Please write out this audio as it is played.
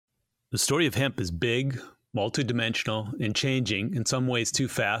The story of hemp is big, multidimensional, and changing, in some ways too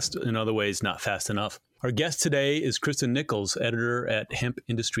fast, in other ways not fast enough. Our guest today is Kristen Nichols, editor at Hemp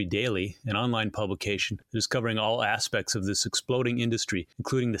Industry Daily, an online publication that is covering all aspects of this exploding industry,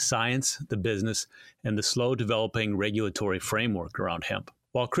 including the science, the business, and the slow developing regulatory framework around hemp.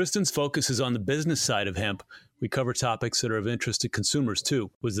 While Kristen's focus is on the business side of hemp, we cover topics that are of interest to consumers too.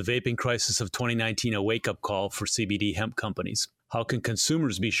 Was the vaping crisis of 2019 a wake-up call for CBD hemp companies? How can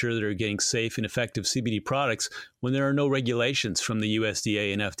consumers be sure they're getting safe and effective CBD products when there are no regulations from the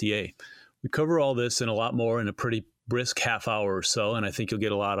USDA and FDA? We cover all this and a lot more in a pretty brisk half hour or so, and I think you'll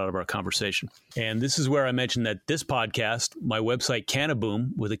get a lot out of our conversation. And this is where I mentioned that this podcast, my website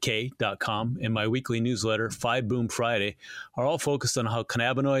Cannaboom with a K.com, and my weekly newsletter 5 Boom Friday are all focused on how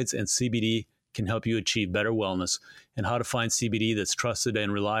cannabinoids and CBD can help you achieve better wellness and how to find CBD that's trusted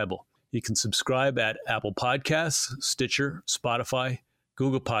and reliable. You can subscribe at Apple Podcasts, Stitcher, Spotify,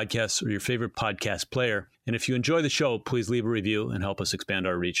 Google Podcasts, or your favorite podcast player. And if you enjoy the show, please leave a review and help us expand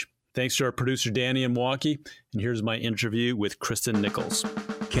our reach. Thanks to our producer, Danny in Milwaukee. And here's my interview with Kristen Nichols.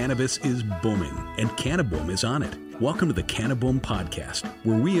 Cannabis is booming, and Cannaboom is on it. Welcome to the Cannaboom podcast,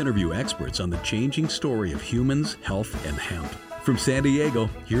 where we interview experts on the changing story of humans, health, and hemp. From San Diego,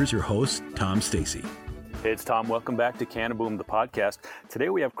 here's your host, Tom Stacy. Hey, it's Tom. Welcome back to Cannaboom, the podcast. Today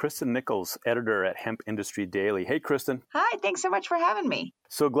we have Kristen Nichols, editor at Hemp Industry Daily. Hey, Kristen. Hi, thanks so much for having me.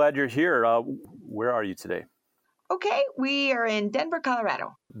 So glad you're here. Where are you today? Okay, we are in Denver,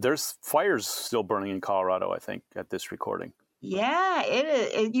 Colorado. There's fires still burning in Colorado, I think, at this recording. Yeah, it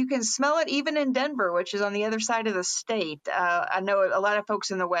is. You can smell it even in Denver, which is on the other side of the state. I know a lot of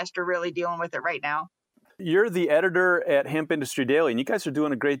folks in the West are really dealing with it right now. You're the editor at Hemp Industry Daily, and you guys are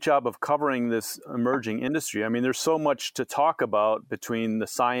doing a great job of covering this emerging industry. I mean, there's so much to talk about between the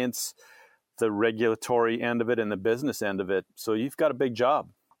science, the regulatory end of it, and the business end of it. So you've got a big job.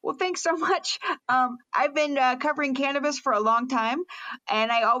 Well, thanks so much. I've been covering cannabis for a long time,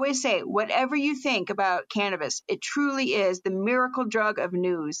 and I always say, whatever you think about cannabis, it truly is the miracle drug of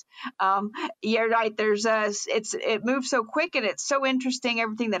news. You're right. It moves so quick, and it's so interesting.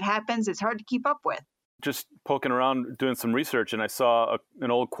 Everything that happens, it's hard to keep up with. Just poking around doing some research, and I saw an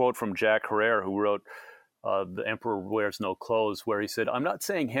old quote from Jack Herer, who wrote The Emperor Wears No Clothes, where he said, "I'm not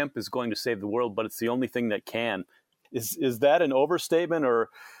saying hemp is going to save the world, but it's the only thing that can." Is that an overstatement, or,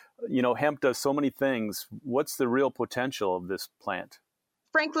 hemp does so many things? What's the real potential of this plant?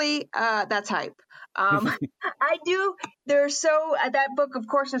 Frankly, that's hype. That book, of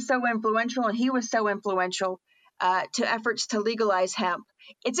course, is so influential, and he was so influential to efforts to legalize hemp.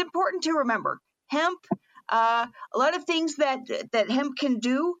 It's important to remember hemp, a lot of things that hemp can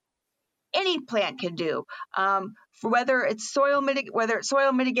do, any plant can do. Whether it's soil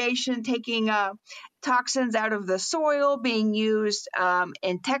mitigation, taking toxins out of the soil, being used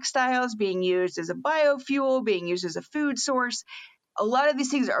in textiles, being used as a biofuel, being used as a food source. A lot of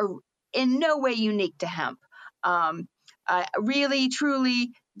these things are in no way unique to hemp. Really,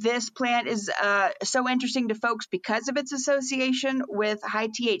 truly, this plant is so interesting to folks because of its association with high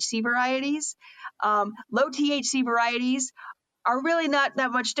THC varieties. Low THC varieties are really not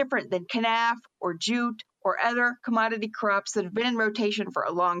that much different than canaf or jute or other commodity crops that have been in rotation for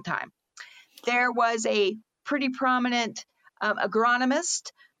a long time. There was a pretty prominent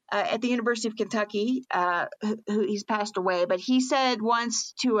agronomist at the University of Kentucky, he's passed away, but he said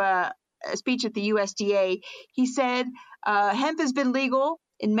once to a speech at the USDA, he said, hemp has been legal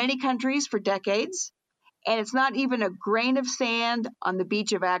in many countries for decades, and it's not even a grain of sand on the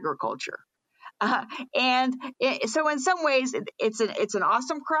beach of agriculture. So in some ways, it's an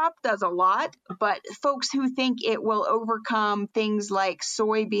awesome crop, does a lot, but folks who think it will overcome things like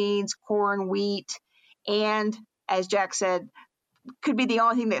soybeans, corn, wheat, and, as Jack said, could be the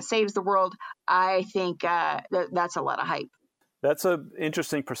only thing that saves the world, I think that's a lot of hype. That's an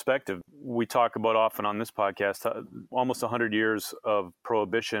interesting perspective. We talk about often on this podcast, almost 100 years of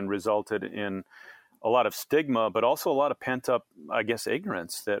prohibition resulted in a lot of stigma, but also a lot of pent-up, I guess,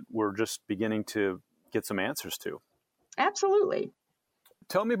 ignorance that we're just beginning to get some answers to. Absolutely.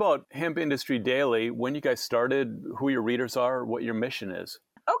 Tell me about Hemp Industry Daily, when you guys started, who your readers are, what your mission is.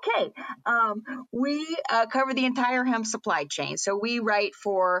 Okay. We cover the entire hemp supply chain. So we write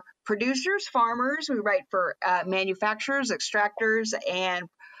for producers, farmers, we write for manufacturers, extractors, and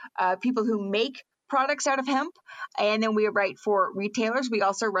people who make products out of hemp. And then we write for retailers. We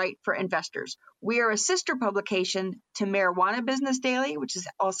also write for investors. We are a sister publication to Marijuana Business Daily, which is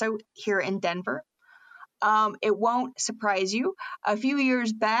also here in Denver. It won't surprise you. A few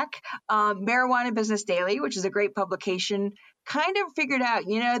years back, Marijuana Business Daily, which is a great publication, kind of figured out,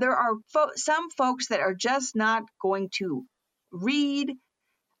 there are some folks that are just not going to read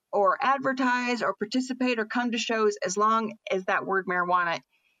or advertise or participate or come to shows as long as that word marijuana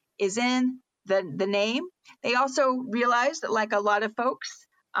is in the name. They also realized that, like a lot of folks,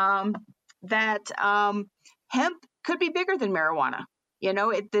 that hemp could be bigger than marijuana.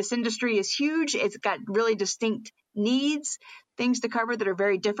 This industry is huge. It's got really distinct needs, things to cover that are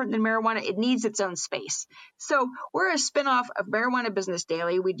very different than marijuana. It needs its own space. So we're a spinoff of Marijuana Business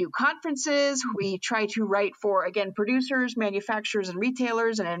Daily. We do conferences. We try to write for, again, producers, manufacturers, and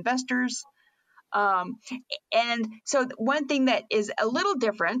retailers and investors. And so one thing that is a little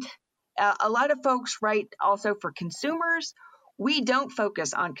different, a lot of folks write also for consumers. We don't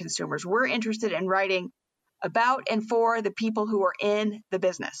focus on consumers. We're interested in writing about and for the people who are in the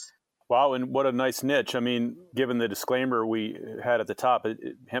business. Wow, and what a nice niche. I mean, given the disclaimer we had at the top,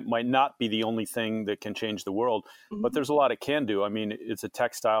 hemp might not be the only thing that can change the world, but there's a lot it can do. I mean, it's a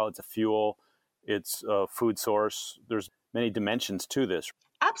textile, it's a fuel, it's a food source. There's many dimensions to this.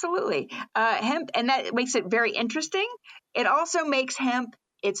 Absolutely. Hemp, and that makes it very interesting. It also makes hemp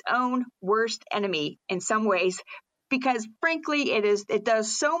its own worst enemy in some ways, because frankly, it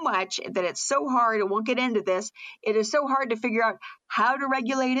does so much that it's so hard, and we'll get into this, it is so hard to figure out how to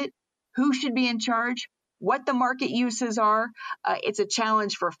regulate it, who should be in charge, what the market uses are. It's a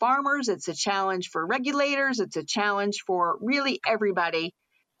challenge for farmers. It's a challenge for regulators. It's a challenge for really everybody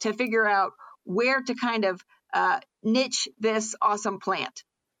to figure out where to kind of niche this awesome plant.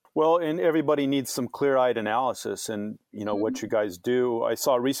 Well, and everybody needs some clear-eyed analysis, and what you guys do. I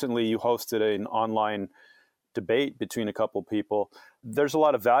saw recently you hosted an online debate between a couple people. There's a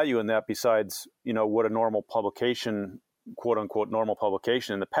lot of value in that besides, what a normal publication, quote unquote, normal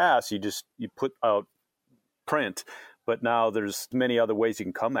publication. In the past, you put out print, but now there's many other ways you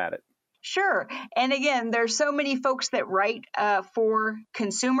can come at it. Sure. And again, there's so many folks that write for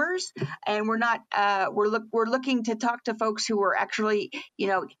consumers, and we're looking to talk to folks who are actually,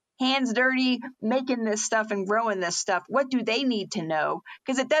 hands dirty, making this stuff and growing this stuff. What do they need to know?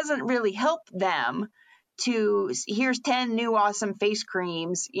 Because it doesn't really help them here's 10 new awesome face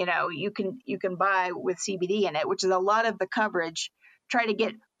creams, you can buy with CBD in it, which is a lot of the coverage. Try to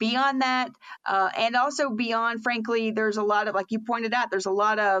get beyond that. And also beyond, frankly, there's a lot of, like you pointed out, there's a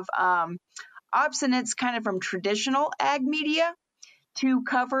lot of obsonates kind of from traditional ag media to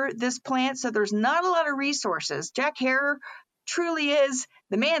cover this plant. So there's not a lot of resources. Jack Herer truly is,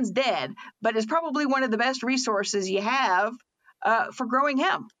 the man's dead, but is probably one of the best resources you have for growing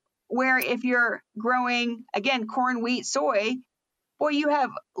hemp. Where if you're growing, again, corn, wheat, soy, boy, you have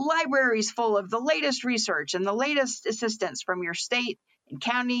libraries full of the latest research and the latest assistance from your state and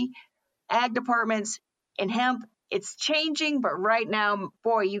county ag departments. In hemp, it's changing, but right now,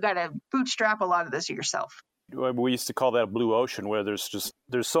 boy, you got to bootstrap a lot of this yourself. We used to call that a blue ocean, where there's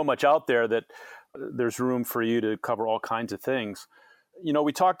so much out there that there's room for you to cover all kinds of things.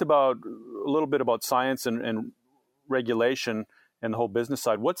 We talked about a little bit about science and regulation and the whole business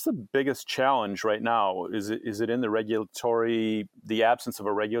side. What's the biggest challenge right now? Is it in the absence of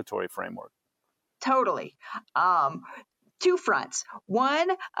a regulatory framework? Totally. Two fronts. One,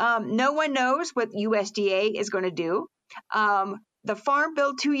 no one knows what USDA is going to do. The Farm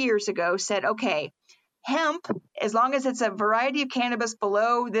Bill 2 years ago said, okay, hemp, as long as it's a variety of cannabis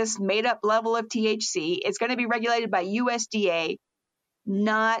below this made up level of THC, it's going to be regulated by USDA,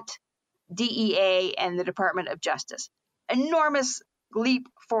 not DEA and the Department of Justice. Enormous leap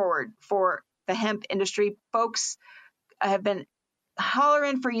forward for the hemp industry. Folks have been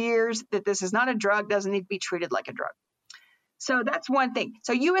hollering for years that this is not a drug, doesn't need to be treated like a drug. So that's one thing.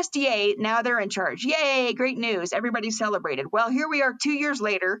 So USDA, now they're in charge. Yay, great news. Everybody celebrated. Well, here we are 2 years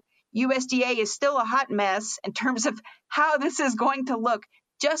later. USDA is still a hot mess in terms of how this is going to look.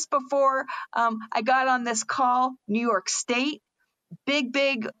 Just before I got on this call, New York State, big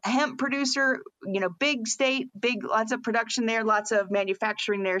hemp producer, big state, lots of production there, lots of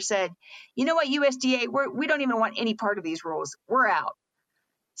manufacturing there, said, you know what, USDA, we don't even want any part of these rules. We're out.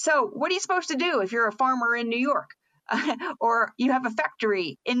 So what are you supposed to do if you're a farmer in New York or you have a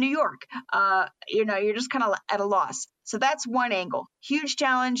factory in New York? You're just kind of at a loss. So that's one angle. Huge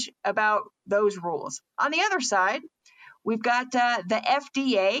challenge about those rules. On the other side, we've got the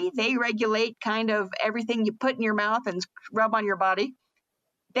FDA. They regulate kind of everything you put in your mouth and rub on your body.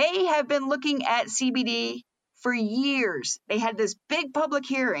 They have been looking at CBD for years. They had this big public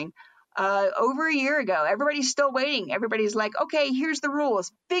hearing over a year ago. Everybody's still waiting. Everybody's like, okay, here's the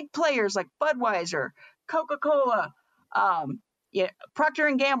rules. Big players like Budweiser, Coca-Cola,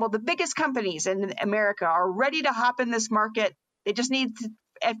 Procter & Gamble, the biggest companies in America are ready to hop in this market. They just need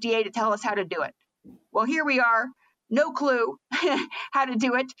FDA to tell us how to do it. Well, here we are. No clue how to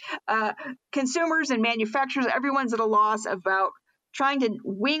do it. Consumers and manufacturers, everyone's at a loss about trying to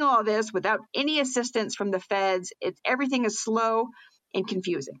wing all this without any assistance from the feds. Everything is slow and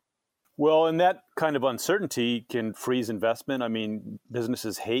confusing. Well, and that kind of uncertainty can freeze investment. I mean,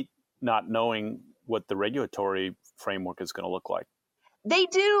 businesses hate not knowing what the regulatory framework is going to look like. They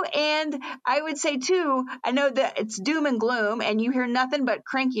do. And I would say, too, I know that it's doom and gloom, and you hear nothing but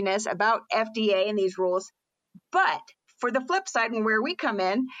crankiness about FDA and these rules. But for the flip side, and where we come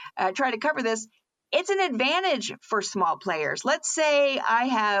in, try to cover this, it's an advantage for small players. Let's say I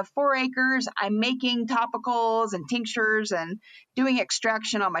have 4 acres. I'm making topicals and tinctures and doing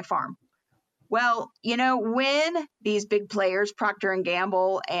extraction on my farm. Well, when these big players, Procter &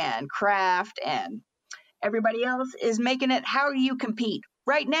 Gamble and Kraft and everybody else is making it, how do you compete?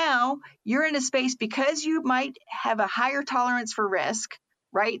 Right now, you're in a space because you might have a higher tolerance for risk,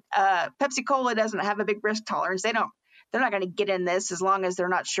 right? Pepsi-Cola doesn't have a big risk tolerance. They're not going to get in this as long as they're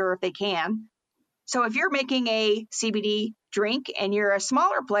not sure if they can. So if you're making a CBD drink and you're a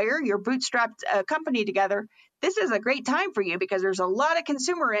smaller player, you're bootstrapped a company together, this is a great time for you because there's a lot of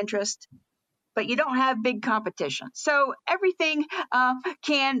consumer interest, but you don't have big competition. So everything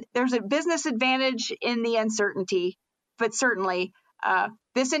there's a business advantage in the uncertainty, but certainly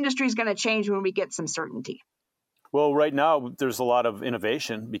this industry is going to change when we get some certainty. Well, right now, there's a lot of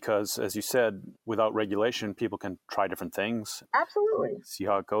innovation because, as you said, without regulation, people can try different things. Absolutely. See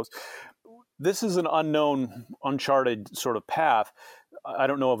how it goes. This is an unknown, uncharted sort of path. I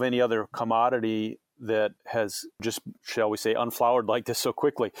don't know of any other commodity that has just, shall we say, unflowered like this so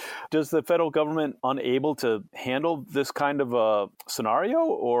quickly. Does the federal government unable to handle this kind of a scenario,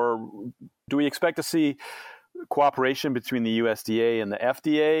 or do we expect to see cooperation between the USDA and the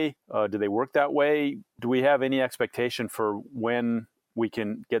FDA? Do they work that way? Do we have any expectation for when we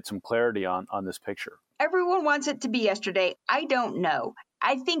can get some clarity on this picture? Everyone wants it to be yesterday. I don't know.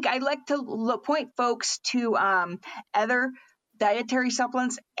 I think I'd like to point folks to other dietary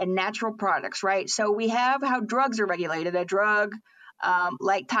supplements and natural products, right? So we have how drugs are regulated, a drug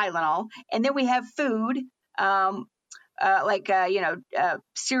like Tylenol, and then we have food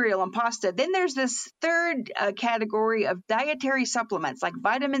cereal and pasta. Then there's this third category of dietary supplements like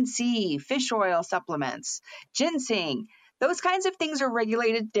vitamin C, fish oil supplements, ginseng. Those kinds of things are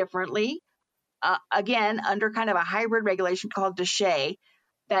regulated differently, again, under kind of a hybrid regulation called DSHEA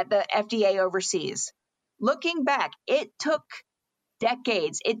that the FDA oversees. Looking back, it took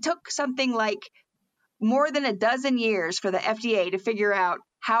decades. It took something like more than a dozen years for the FDA to figure out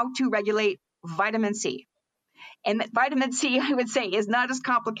how to regulate vitamin C. And vitamin C, I would say, is not as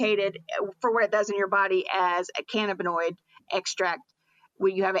complicated for what it does in your body as a cannabinoid extract,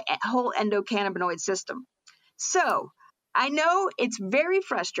 where you have a whole endocannabinoid system. So I know it's very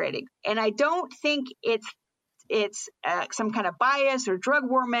frustrating, and I don't think it's some kind of bias or drug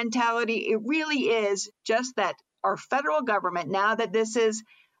war mentality. It really is just that our federal government, now that this is,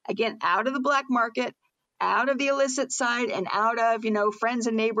 again, out of the black market, out of the illicit side, and out of, friends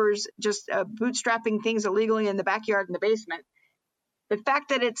and neighbors just bootstrapping things illegally in the backyard and the basement, the fact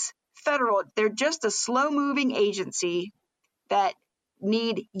that it's federal, they're just a slow-moving agency that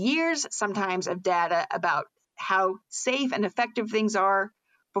need years sometimes of data about how safe and effective things are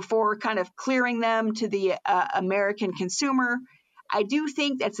before kind of clearing them to the American consumer. I do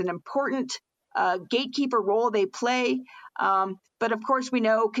think that's an important gatekeeper role they play. But of course, we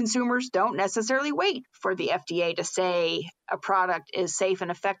know consumers don't necessarily wait for the FDA to say a product is safe and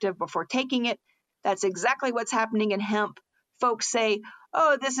effective before taking it. That's exactly what's happening in hemp. Folks say,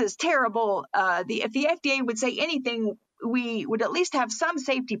 oh, this is terrible. If the FDA would say anything, we would at least have some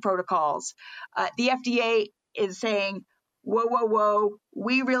safety protocols. The FDA is saying, whoa,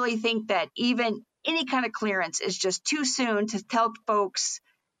 we really think that even any kind of clearance is just too soon to tell folks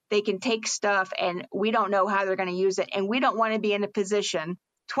they can take stuff and we don't know how they're going to use it. And we don't want to be in a position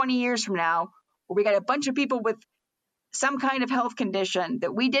 20 years from now where we got a bunch of people with some kind of health condition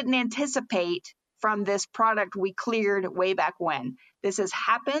that we didn't anticipate from this product we cleared way back when. This has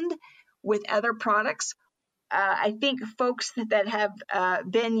happened with other products. I think folks that have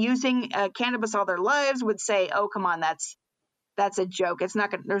been using cannabis all their lives would say, oh, come on, that's a joke.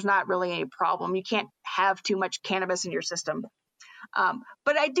 There's not really any problem. You can't have too much cannabis in your system.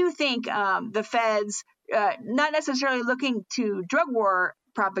 But I do think the feds, not necessarily looking to drug war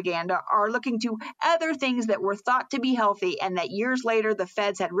propaganda, are looking to other things that were thought to be healthy and that years later the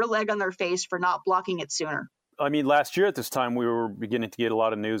feds had real egg on their face for not blocking it sooner. I mean, last year at this time, we were beginning to get a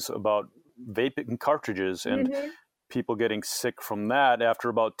lot of news about vaping cartridges and people getting sick from that. After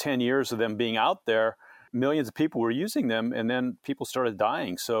about 10 years of them being out there, millions of people were using them and then people started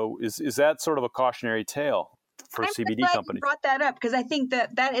dying. So is that sort of a cautionary tale? for CBD glad companies. You brought that up because I think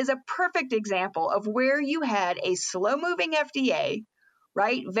that is a perfect example of where you had a slow-moving FDA,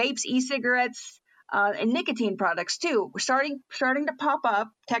 right? Vapes, e-cigarettes, and nicotine products too, were starting to pop up.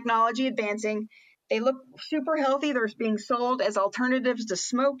 Technology advancing. They look super healthy. They're being sold as alternatives to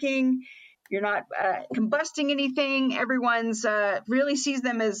smoking. You're not combusting anything. Everyone's really sees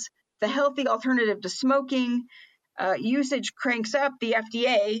them as the healthy alternative to smoking. Usage cranks up. The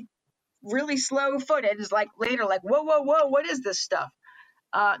FDA, really slow-footed, is like later, like, whoa, what is this stuff?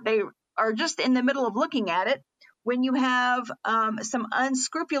 They are just in the middle of looking at it. When you have some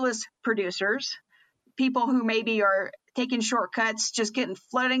unscrupulous producers, people who maybe are taking shortcuts, just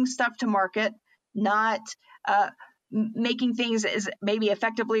flooding stuff to market, not making things as maybe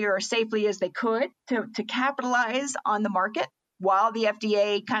effectively or safely as they could to capitalize on the market while the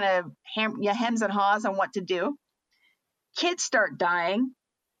FDA kind of hems and haws on what to do. Kids start dying.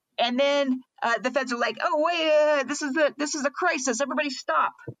 And then the feds are like, oh, wait, this is a crisis. Everybody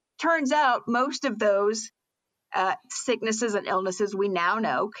stop. Turns out most of those sicknesses and illnesses we now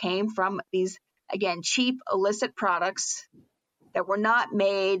know came from these, again, cheap, illicit products that were not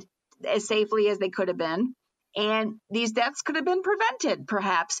made as safely as they could have been. And these deaths could have been prevented,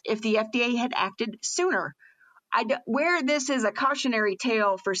 perhaps, if the FDA had acted sooner. Where this is a cautionary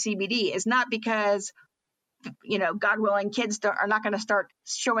tale for CBD is not because, God willing, kids are not going to start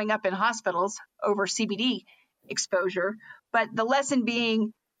showing up in hospitals over CBD exposure. But the lesson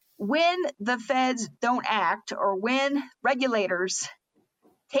being, when the feds don't act or when regulators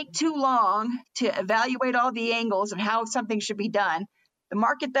take too long to evaluate all the angles of how something should be done, the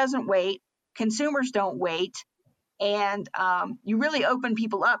market doesn't wait, consumers don't wait, and you really open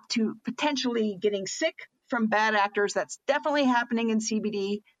people up to potentially getting sick from bad actors. That's definitely happening in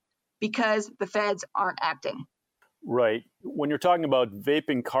CBD because the feds aren't acting. Right. When you're talking about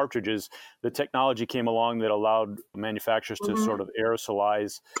vaping cartridges, the technology came along that allowed manufacturers to sort of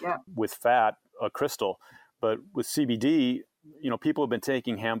aerosolize with fat a crystal. But with CBD, people have been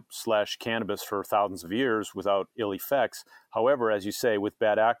taking hemp/cannabis for thousands of years without ill effects. However, as you say, with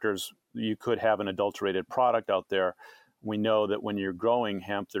bad actors, you could have an adulterated product out there. We know that when you're growing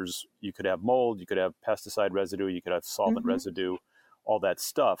hemp, you could have mold, you could have pesticide residue, you could have solvent residue, all that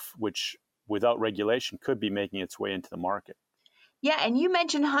stuff, which without regulation could be making its way into the market. Yeah, and you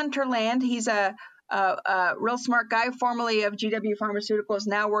mentioned Hunter Land. He's a real smart guy, formerly of GW Pharmaceuticals,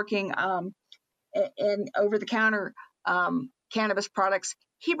 now working in over-the-counter cannabis products.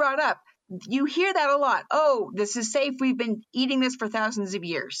 He brought up, you hear that a lot. Oh, this is safe. We've been eating this for thousands of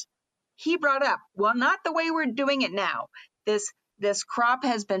years. He brought up, well, not the way we're doing it now. This crop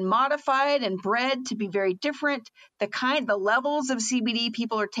has been modified and bred to be very different. The levels of CBD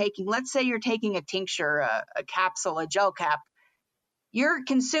people are taking, let's say you're taking a tincture, a capsule, a gel cap, you're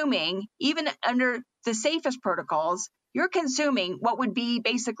consuming, even under the safest protocols, you're consuming what would be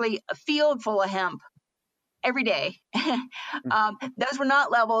basically a field full of hemp every day. Those were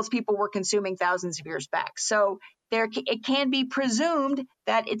not levels people were consuming thousands of years back. So it can be presumed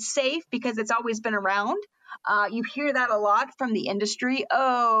that it's safe because it's always been around. You hear that a lot from the industry.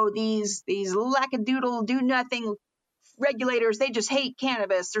 Oh, these lackadoodle do-nothing regulators, they just hate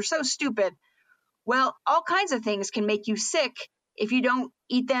cannabis. They're so stupid. Well, all kinds of things can make you sick if you don't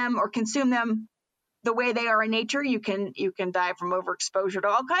eat them or consume them the way they are in nature. You can die from overexposure to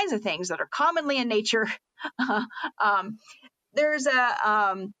all kinds of things that are commonly in nature. There's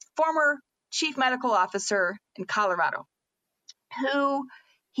a former chief medical officer in Colorado who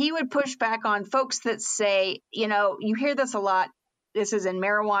he would push back on folks that say, you hear this a lot. This is in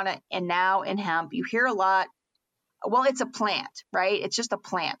marijuana and now in hemp. You hear a lot. Well, it's a plant, right? It's just a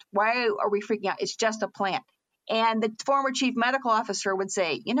plant. Why are we freaking out? It's just a plant. And the former chief medical officer would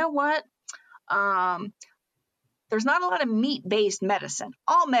say, you know what? There's not a lot of meat-based medicine.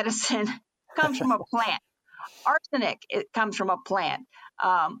 All medicine comes from a plant. Arsenic, it comes from a plant.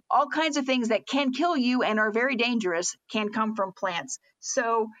 All kinds of things that can kill you and are very dangerous can come from plants.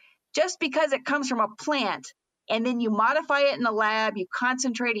 So just because it comes from a plant and then you modify it in the lab, you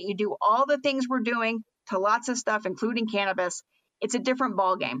concentrate it, you do all the things we're doing to lots of stuff, including cannabis, it's a different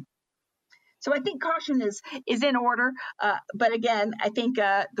ballgame. So I think caution is in order. But again, I think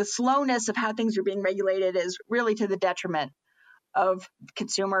the slowness of how things are being regulated is really to the detriment of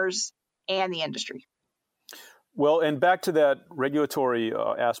consumers and the industry. Well, and back to that regulatory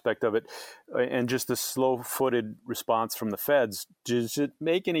aspect of it and just the slow-footed response from the feds, does it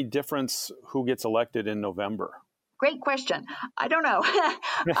make any difference who gets elected in November? Great question. I don't know.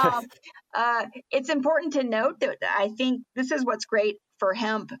 It's important to note that I think this is what's great for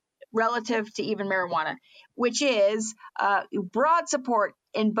hemp relative to even marijuana, which is broad support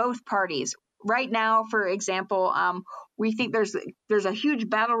in both parties. right now, for example, we think there's a huge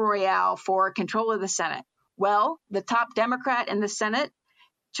battle royale for control of the Senate. Well, the top Democrat in the Senate,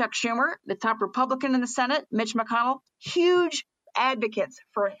 Chuck Schumer, the top Republican in the Senate, Mitch McConnell, huge advocates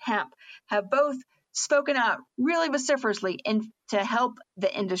for hemp, have both spoken out really vociferously to help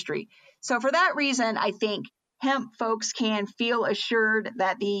the industry. So for that reason, I think hemp folks can feel assured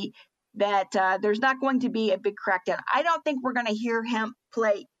that there's not going to be a big crackdown. I don't think we're going to hear hemp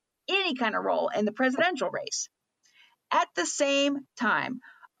play any kind of role in the presidential race. At the same time,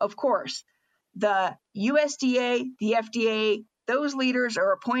 of course, the USDA, the FDA, those leaders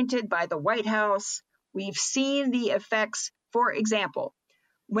are appointed by the White House. We've seen the effects. For example,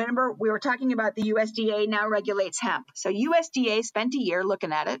 remember we were talking about the USDA now regulates hemp. So USDA spent a year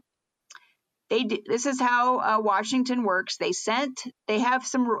looking at it. This is how Washington works. They have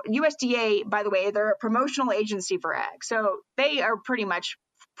some USDA, by the way, they're a promotional agency for ag. So they are pretty much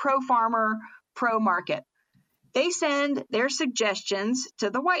pro-farmer, pro-market. They send their suggestions to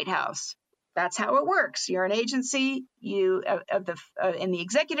the White House. That's how it works. You're an agency, in the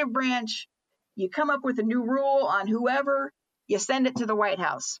executive branch, you come up with a new rule on whoever, you send it to the White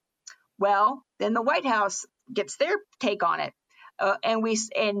House. Well, then the White House gets their take on it.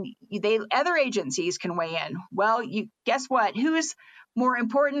 Other agencies can weigh in. Well, guess what? Who's more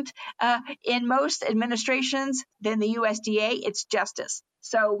important in most administrations than the USDA? It's justice.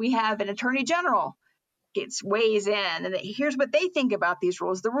 So we have an attorney general weighs in, and here's what they think about these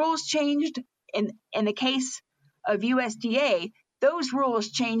rules. The rules changed in the case of USDA. Those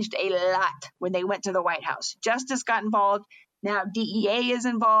rules changed a lot when they went to the White House. Justice got involved. Now DEA is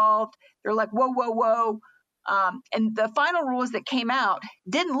involved. They're like, whoa. And the final rules that came out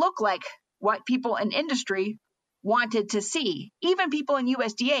didn't look like what people in industry wanted to see. Even people in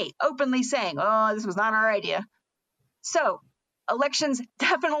USDA openly saying, oh, this was not our idea. So elections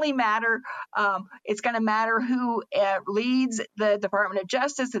definitely matter. It's going to matter who leads the Department of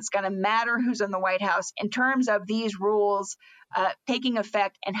Justice. It's going to matter who's in the White House in terms of these rules taking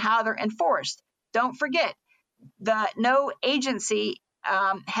effect and how they're enforced. Don't forget, no agency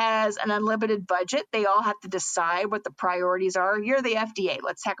has an unlimited budget. They all have to decide what the priorities are. You're the FDA.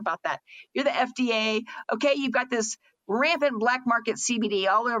 Let's talk about that. You're the FDA. Okay, you've got this rampant black market CBD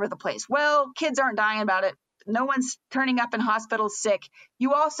all over the place. Well, kids aren't dying about it. No one's turning up in hospitals sick.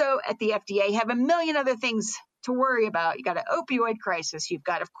 You also, at the FDA, have a million other things to worry about. You got an opioid crisis. You've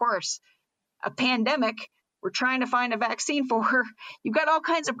got, of course, a pandemic we're trying to find a vaccine for. You've got all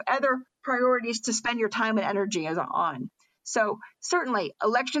kinds of other priorities to spend your time and energy on. So certainly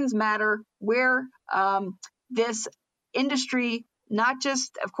elections matter where this industry, not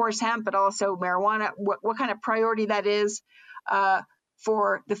just, of course, hemp, but also marijuana, what kind of priority that is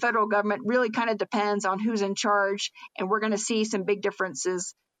for the federal government really kind of depends on who's in charge. And we're going to see some big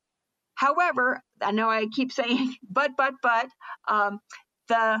differences. However, I know I keep saying, but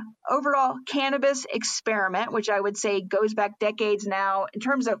the overall cannabis experiment, which I would say goes back decades now in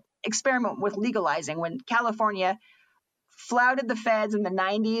terms of experiment with legalizing, when California flouted the feds in the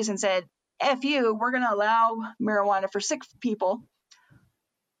 90s and said, F you, we're going to allow marijuana for sick people.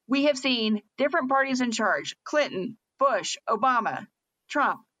 We have seen different parties in charge, Clinton, Bush, Obama,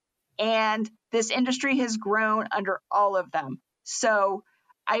 Trump, and this industry has grown under all of them. So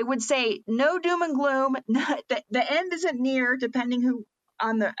I would say no doom and gloom. The end isn't near, depending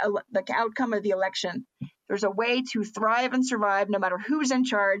on the outcome of the election. There's a way to thrive and survive no matter who's in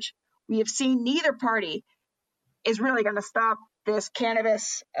charge. We have seen neither party is really going to stop this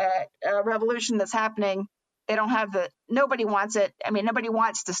cannabis revolution that's happening. They don't have nobody wants it. I mean, nobody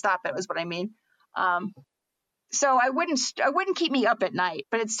wants to stop it is what I mean. So I wouldn't keep me up at night,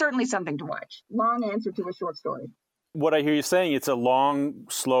 but it's certainly something to watch. Long answer to a short story. What I hear you saying, it's a long,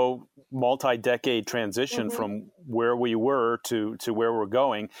 slow, multi-decade transition from where we were to where we're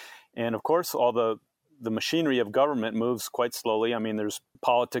going. And of course, all the machinery of government moves quite slowly. I mean, there's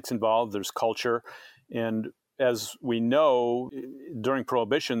politics involved, there's culture. And as we know, during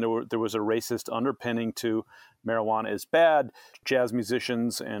Prohibition, there was a racist underpinning to marijuana is bad. Jazz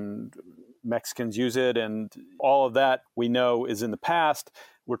musicians and Mexicans use it, and all of that we know is in the past.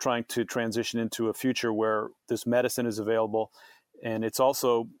 We're trying to transition into a future where this medicine is available. And it's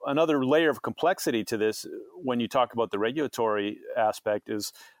also another layer of complexity to this when you talk about the regulatory aspect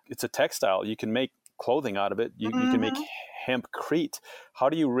is it's a textile. You can make clothing out of it. You can make hempcrete. How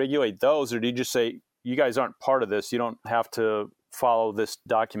do you regulate those? Or do you just say, you guys aren't part of this. You don't have to follow this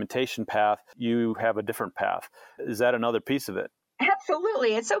documentation path. You have a different path. Is that another piece of it?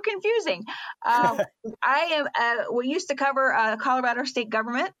 Absolutely. It's so confusing. We used to cover Colorado state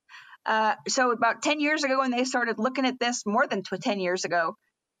government. So about 10 years ago when they started looking at this, more than 10 years ago,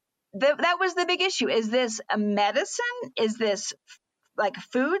 that was the big issue. Is this a medicine? Is this like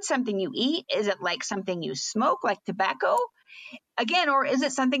food, something you eat? Is it like something you smoke, like tobacco? Again, or is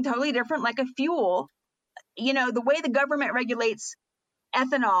it something totally different, like a fuel? The way the government regulates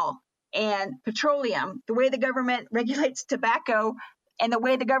ethanol and petroleum, the way the government regulates tobacco, and the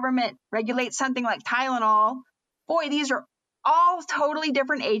way the government regulates something like Tylenol, boy, these are all totally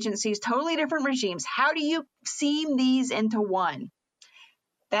different agencies, totally different regimes. How do you seam these into one?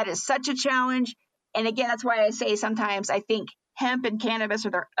 That is such a challenge. And again, that's why I say sometimes I think hemp and cannabis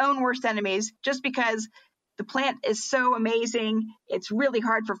are their own worst enemies, just because the plant is so amazing. It's really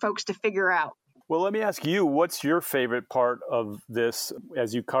hard for folks to figure out. Well, let me ask you, what's your favorite part of this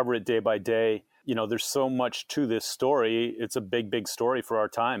as you cover it day by day? There's so much to this story. It's a big, big story for our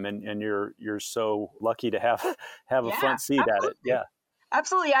time, and you're so lucky to have a front seat absolutely. at it. Yeah.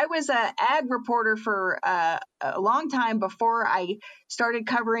 Absolutely. I was an ag reporter for a long time before I started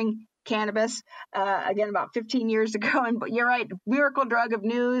covering cannabis, again, about 15 years ago. And you're right, miracle drug of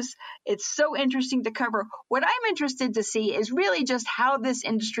news. It's so interesting to cover. What I'm interested to see is really just how this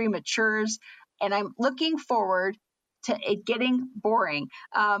industry matures. And I'm looking forward to it getting boring.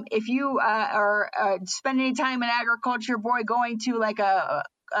 If you are spend any time in agriculture, boy, going to like a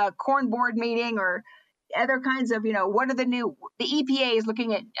corn board meeting or other kinds of, what are the EPA is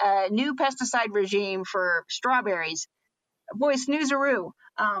looking at a new pesticide regime for strawberries. Boy, snoozeroo.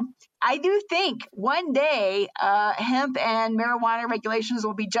 I do think one day hemp and marijuana regulations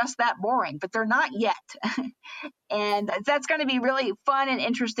will be just that boring, but they're not yet. And that's going to be really fun and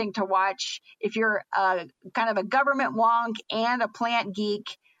interesting to watch if you're kind of a government wonk and a plant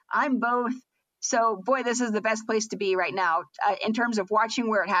geek. I'm both. So, boy, this is the best place to be right now in terms of watching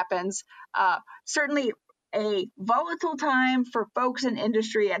where it happens. Certainly a volatile time for folks in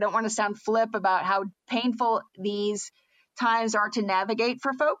industry. I don't want to sound flip about how painful these times are to navigate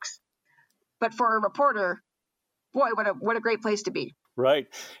for folks. But for a reporter, boy, what a great place to be. Right.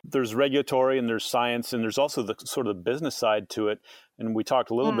 There's regulatory and there's science and there's also the sort of the business side to it. And we talked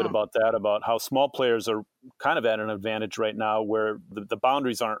a little bit about that, about how small players are kind of at an advantage right now where the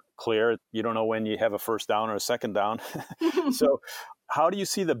boundaries aren't clear. You don't know when you have a first down or a second down. So how do you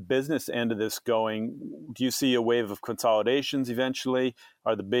see the business end of this going? Do you see a wave of consolidations eventually?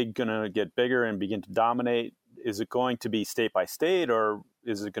 Are the big going to get bigger and begin to dominate? Is it going to be state by state, or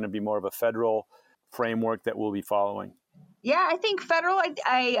is it going to be more of a federal framework that we'll be following? Yeah, I think federal.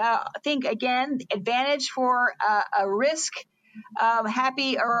 I think, again, advantage for a risk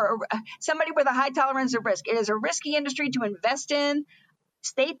happy or somebody with a high tolerance of risk. It is a risky industry to invest in.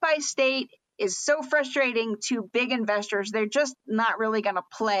 State by state is so frustrating to big investors. They're just not really going to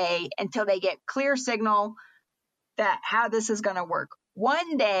play until they get clear signal that how this is going to work.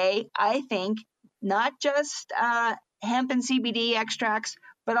 One day, I think, not just hemp and CBD extracts,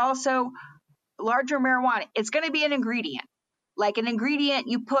 but also larger marijuana. It's going to be an ingredient, like an ingredient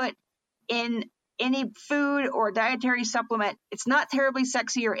you put in any food or dietary supplement. It's not terribly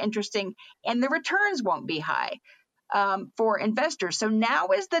sexy or interesting, and the returns won't be high for investors. So now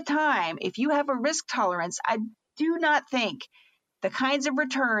is the time. If you have a risk tolerance, I do not think the kinds of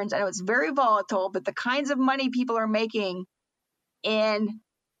returns, I know it's very volatile, but the kinds of money people are making in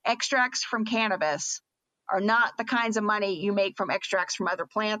extracts from cannabis are not the kinds of money you make from extracts from other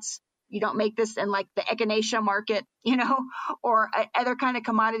plants. You don't make this in like the echinacea market, or other kind of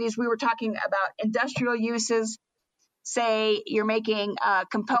commodities. We were talking about industrial uses. Say you're making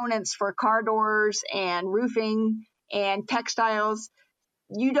components for car doors and roofing and textiles.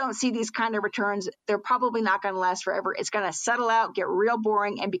 You don't see these kind of returns. They're probably not going to last forever. It's going to settle out, get real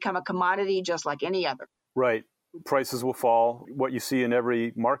boring, and become a commodity just like any other. Right. Prices will fall. What you see in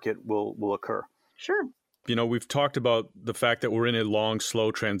every market will occur. Sure. We've talked about the fact that we're in a long,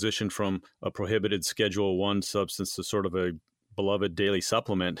 slow transition from a prohibited Schedule I substance to sort of a beloved daily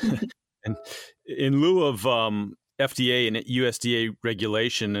supplement. And in lieu of FDA and USDA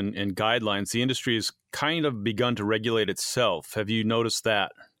regulation and guidelines, the industry has kind of begun to regulate itself. Have you noticed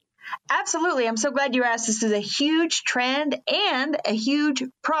that? Absolutely. I'm so glad you asked. This is a huge trend and a huge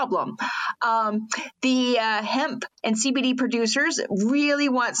problem. The hemp and CBD producers really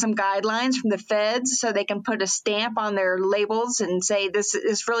want some guidelines from the feds so they can put a stamp on their labels and say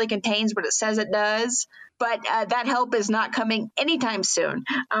this really contains what it says it does. But that help is not coming anytime soon.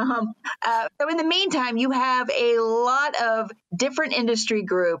 So in the meantime, you have a lot of different industry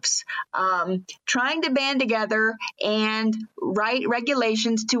groups trying to band together and write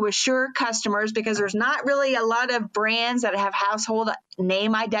regulations to assure customers, because there's not really a lot of brands that have household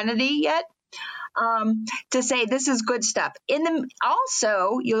name identity yet. to say this is good stuff.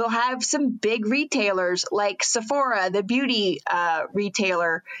 Also, you'll have some big retailers like Sephora, the beauty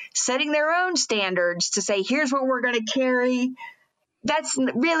retailer, setting their own standards to say, here's what we're going to carry. That's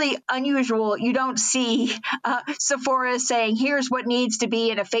really unusual. You don't see Sephora saying, here's what needs to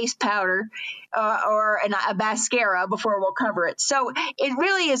be in a face powder or a mascara before we'll cover it. So it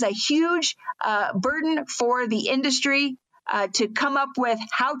really is a huge burden for the industry to come up with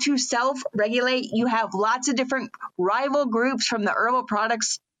how to self-regulate. You have lots of different rival groups from the herbal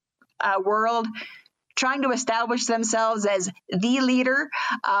products world trying to establish themselves as the leader.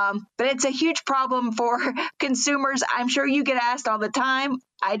 But it's a huge problem for consumers. I'm sure you get asked all the time.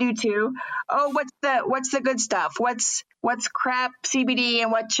 I do too. Oh, what's the good stuff? What's crap CBD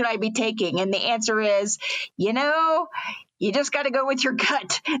and what should I be taking? And the answer is, you just got to go with your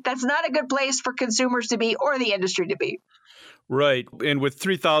gut. That's not a good place for consumers to be or the industry to be. Right. And with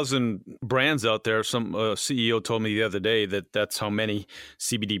 3,000 brands out there, some CEO told me the other day that that's how many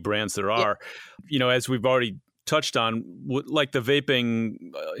CBD brands there are. Yeah. As we've already touched on, like the vaping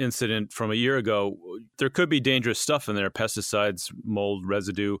incident from a year ago, there could be dangerous stuff in there, pesticides, mold,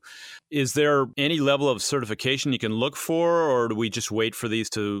 residue. Is there any level of certification you can look for, or do we just wait for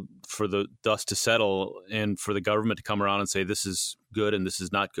for the dust to settle and for the government to come around and say this is good and this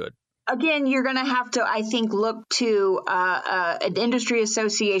is not good? Again, you're going to have to, I think, look to an industry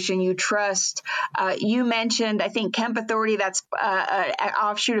association you trust. You mentioned, I think, Hemp Authority, that's an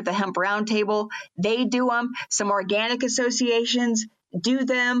offshoot of the Hemp Roundtable. They do them. Some organic associations do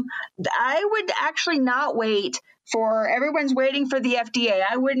them. I would actually not wait for, everyone's waiting for the FDA.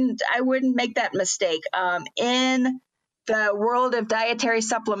 I wouldn't make that mistake. In the world of dietary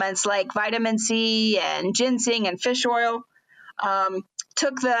supplements like vitamin C and ginseng and fish oil,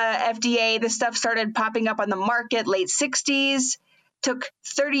 took the FDA, this stuff started popping up on the market late 60s, took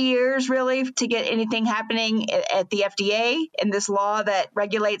 30 years really to get anything happening at the FDA in this law that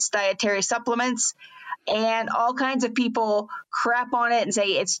regulates dietary supplements. And all kinds of people crap on it and say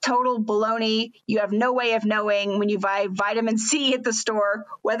it's total baloney. You have no way of knowing when you buy vitamin C at the store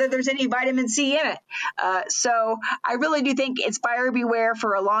whether there's any vitamin C in it. So I really do think it's buyer beware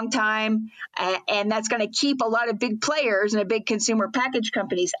for a long time, and that's going to keep a lot of big players and big consumer package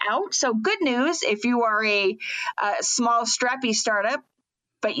companies out. So good news if you are a small, strappy startup,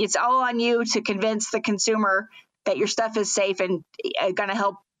 but it's all on you to convince the consumer that your stuff is safe and going to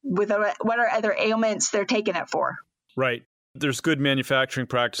help with what are other ailments they're taking it for. Right. There's good manufacturing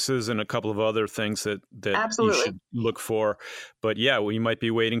practices and a couple of other things that you should look for. But yeah, we might be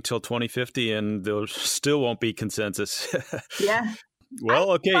waiting till 2050 and there still won't be consensus. Yeah.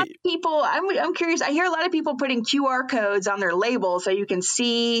 Well, okay. I'm curious. I hear a lot of people putting QR codes on their labels so you can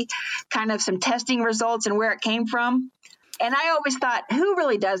see kind of some testing results and where it came from. And I always thought, who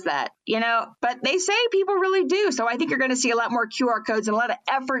really does that? But they say people really do. So I think you're going to see a lot more QR codes and a lot of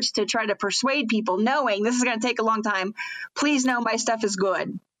efforts to try to persuade people, knowing this is going to take a long time. Please know my stuff is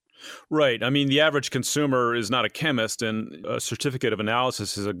good. Right. I mean, the average consumer is not a chemist, and a certificate of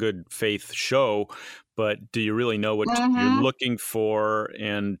analysis is a good faith show. But do you really know what you're looking for?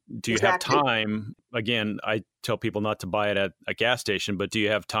 And do you have time? Again, I tell people not to buy it at a gas station, but do you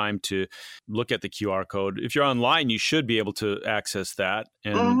have time to look at the QR code? If you're online, you should be able to access that,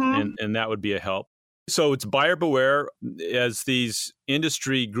 and that would be a help. So it's buyer beware. As these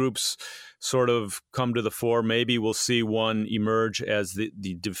industry groups sort of come to the fore, maybe we'll see one emerge as the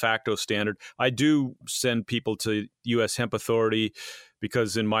de facto standard. I do send people to U.S. Hemp Authority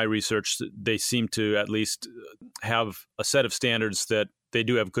because in my research, they seem to at least have a set of standards that they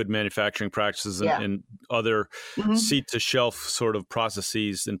do have good manufacturing practices and other seat-to-shelf sort of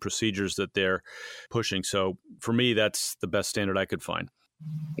processes and procedures that they're pushing. So for me, that's the best standard I could find.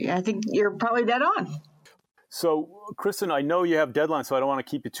 Yeah, I think you're probably dead on. So, Kristen, I know you have deadlines, so I don't want to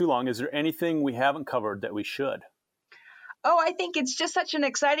keep you too long. Is there anything we haven't covered that we should? Oh, I think it's just such an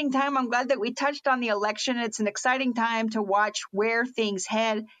exciting time. I'm glad that we touched on the election. It's an exciting time to watch where things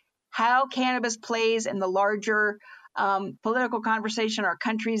head, how cannabis plays in the larger political conversation our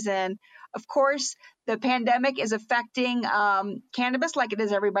country's in. Of course, the pandemic is affecting cannabis like it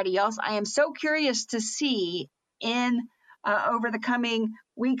is everybody else. I am so curious to see over the coming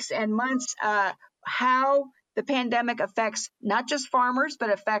weeks and months how the pandemic affects not just farmers,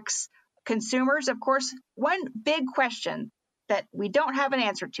 but affects consumers. Of course, one big question that we don't have an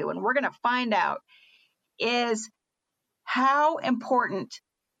answer to, and we're going to find out, is how important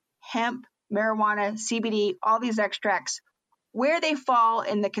hemp, marijuana, CBD, all these extracts, where they fall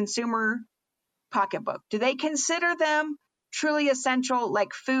in the consumer pocketbook. Do they consider them truly essential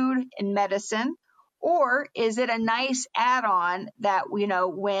like food and medicine? Or is it a nice add-on that,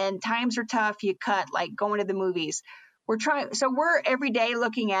 when times are tough, you cut, like going to the movies? We're every day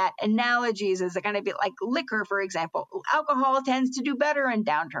looking at analogies. Is it going to be like liquor, for example? Alcohol tends to do better in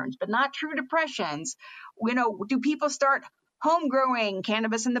downturns, but not true depressions. Do people start home growing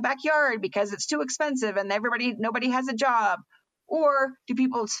cannabis in the backyard because it's too expensive and nobody has a job? Or do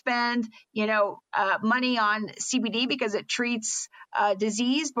people spend, money on CBD because it treats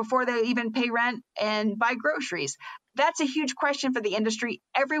disease before they even pay rent and buy groceries? That's a huge question for the industry.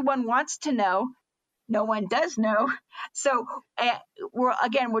 Everyone wants to know. No one does know. So we're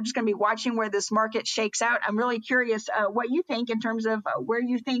just going to be watching where this market shakes out. I'm really curious what you think in terms of where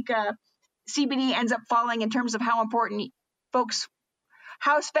you think CBD ends up falling in terms of how important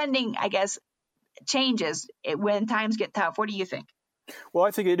how spending, I guess, changes when times get tough. What do you think? Well,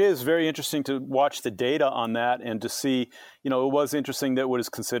 I think it is very interesting to watch the data on that and to see, it was interesting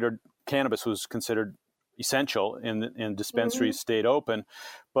that cannabis was considered essential and dispensaries stayed open.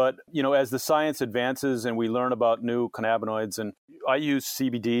 But, as the science advances and we learn about new cannabinoids, and I use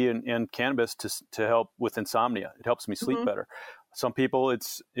CBD and cannabis to help with insomnia. It helps me sleep better. Some people,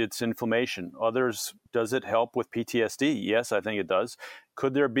 it's inflammation. Others, does it help with PTSD? Yes, I think it does.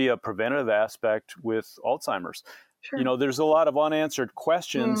 Could there be a preventative aspect with Alzheimer's? Sure. There's a lot of unanswered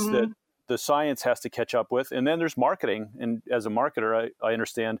questions that the science has to catch up with. And then there's marketing. And as a marketer, I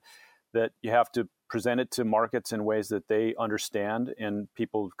understand that you have to present it to markets in ways that they understand and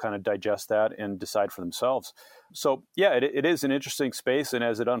people kind of digest that and decide for themselves. So, yeah, it is an interesting space. And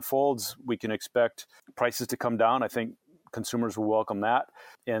as it unfolds, we can expect prices to come down. I think consumers will welcome that.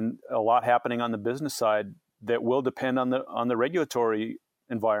 And a lot happening on the business side that will depend on the regulatory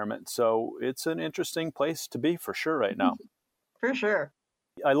environment. So it's an interesting place to be for sure right now. For sure.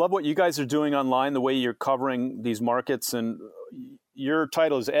 I love what you guys are doing online, the way you're covering these markets, and your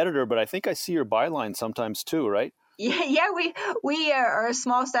title is editor, but I think I see your byline sometimes too, right? Yeah, we are a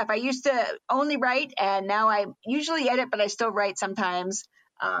small staff. I used to only write, and now I usually edit, but I still write sometimes.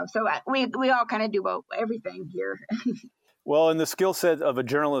 So we all kind of do everything here. Well, and the skill set of a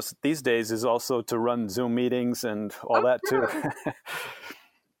journalist these days is also to run Zoom meetings and all that too.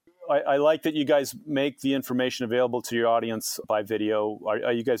 I like that you guys make the information available to your audience by video.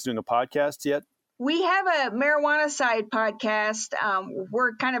 Are you guys doing a podcast yet? We have a marijuana side podcast.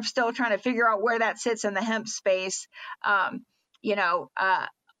 We're kind of still trying to figure out where that sits in the hemp space. A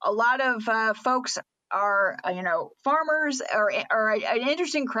lot of folks are, farmers are an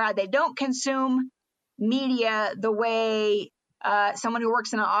interesting crowd. They don't consume media the way someone who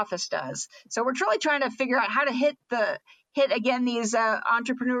works in an office does. So we're really trying to figure out how to hit again these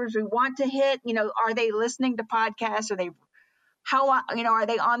entrepreneurs we want to hit. Are they listening to podcasts? Are they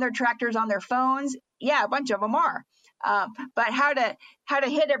on their tractors on their phones? Yeah, a bunch of them are. But how to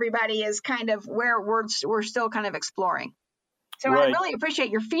hit everybody is kind of where we're still kind of exploring. So right. I really appreciate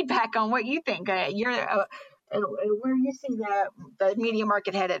your feedback on what you think. Where you see the media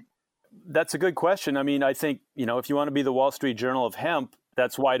market headed. That's a good question. I mean, I think, if you want to be the Wall Street Journal of hemp,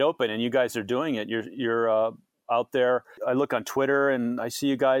 that's wide open, and you guys are doing it. You're out there. I look on Twitter and I see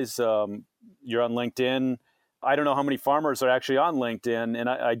you guys. You're on LinkedIn. I don't know how many farmers are actually on LinkedIn, and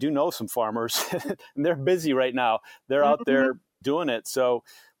I do know some farmers, and they're busy right now. They're out there doing it. So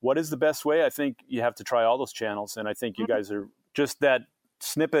what is the best way? I think you have to try all those channels, and I think you guys are just that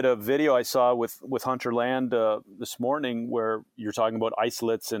snippet of video I saw with Hunter Land this morning where you're talking about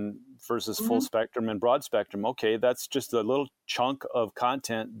isolates and versus full spectrum and broad spectrum. Okay, that's just a little chunk of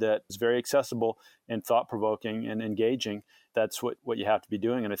content that is very accessible and thought-provoking and engaging. That's what you have to be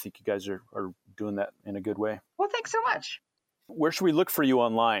doing, and I think you guys are doing that in a good way. Well, thanks so much. Where should we look for you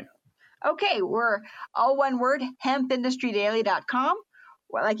online? Okay, we're all one word, hempindustrydaily.com.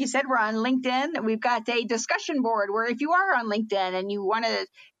 Well, like you said, we're on LinkedIn. We've got a discussion board where if you are on LinkedIn and you want to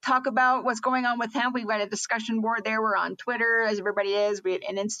talk about what's going on with hemp, we've got a discussion board there. We're on Twitter, as everybody is,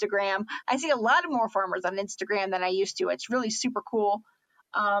 and Instagram. I see a lot more farmers on Instagram than I used to. It's really super cool.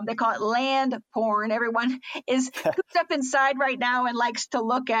 They call it land porn. Everyone is cooped up inside right now and likes to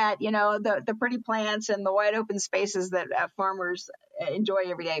look at, the pretty plants and the wide open spaces that farmers enjoy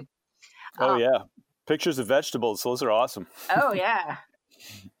every day. Oh, yeah. Pictures of vegetables. Those are awesome. Oh, yeah.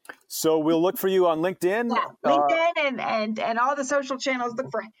 So we'll look for you on LinkedIn. Yeah, LinkedIn and all the social channels.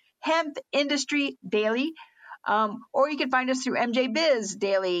 Look for Hemp Industry Daily. Or you can find us through MJ Biz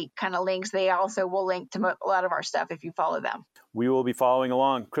Daily kind of links. They also will link to a lot of our stuff if you follow them. We will be following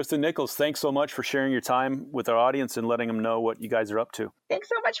along. Kristen Nichols, thanks so much for sharing your time with our audience and letting them know what you guys are up to. Thanks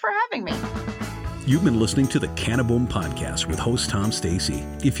so much for having me. You've been listening to the Cannaboom Podcast with host Tom Stacy.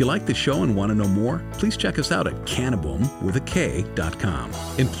 If you like the show and want to know more, please check us out at cannaboom.com.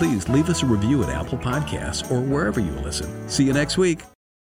 And please leave us a review at Apple Podcasts or wherever you listen. See you next week.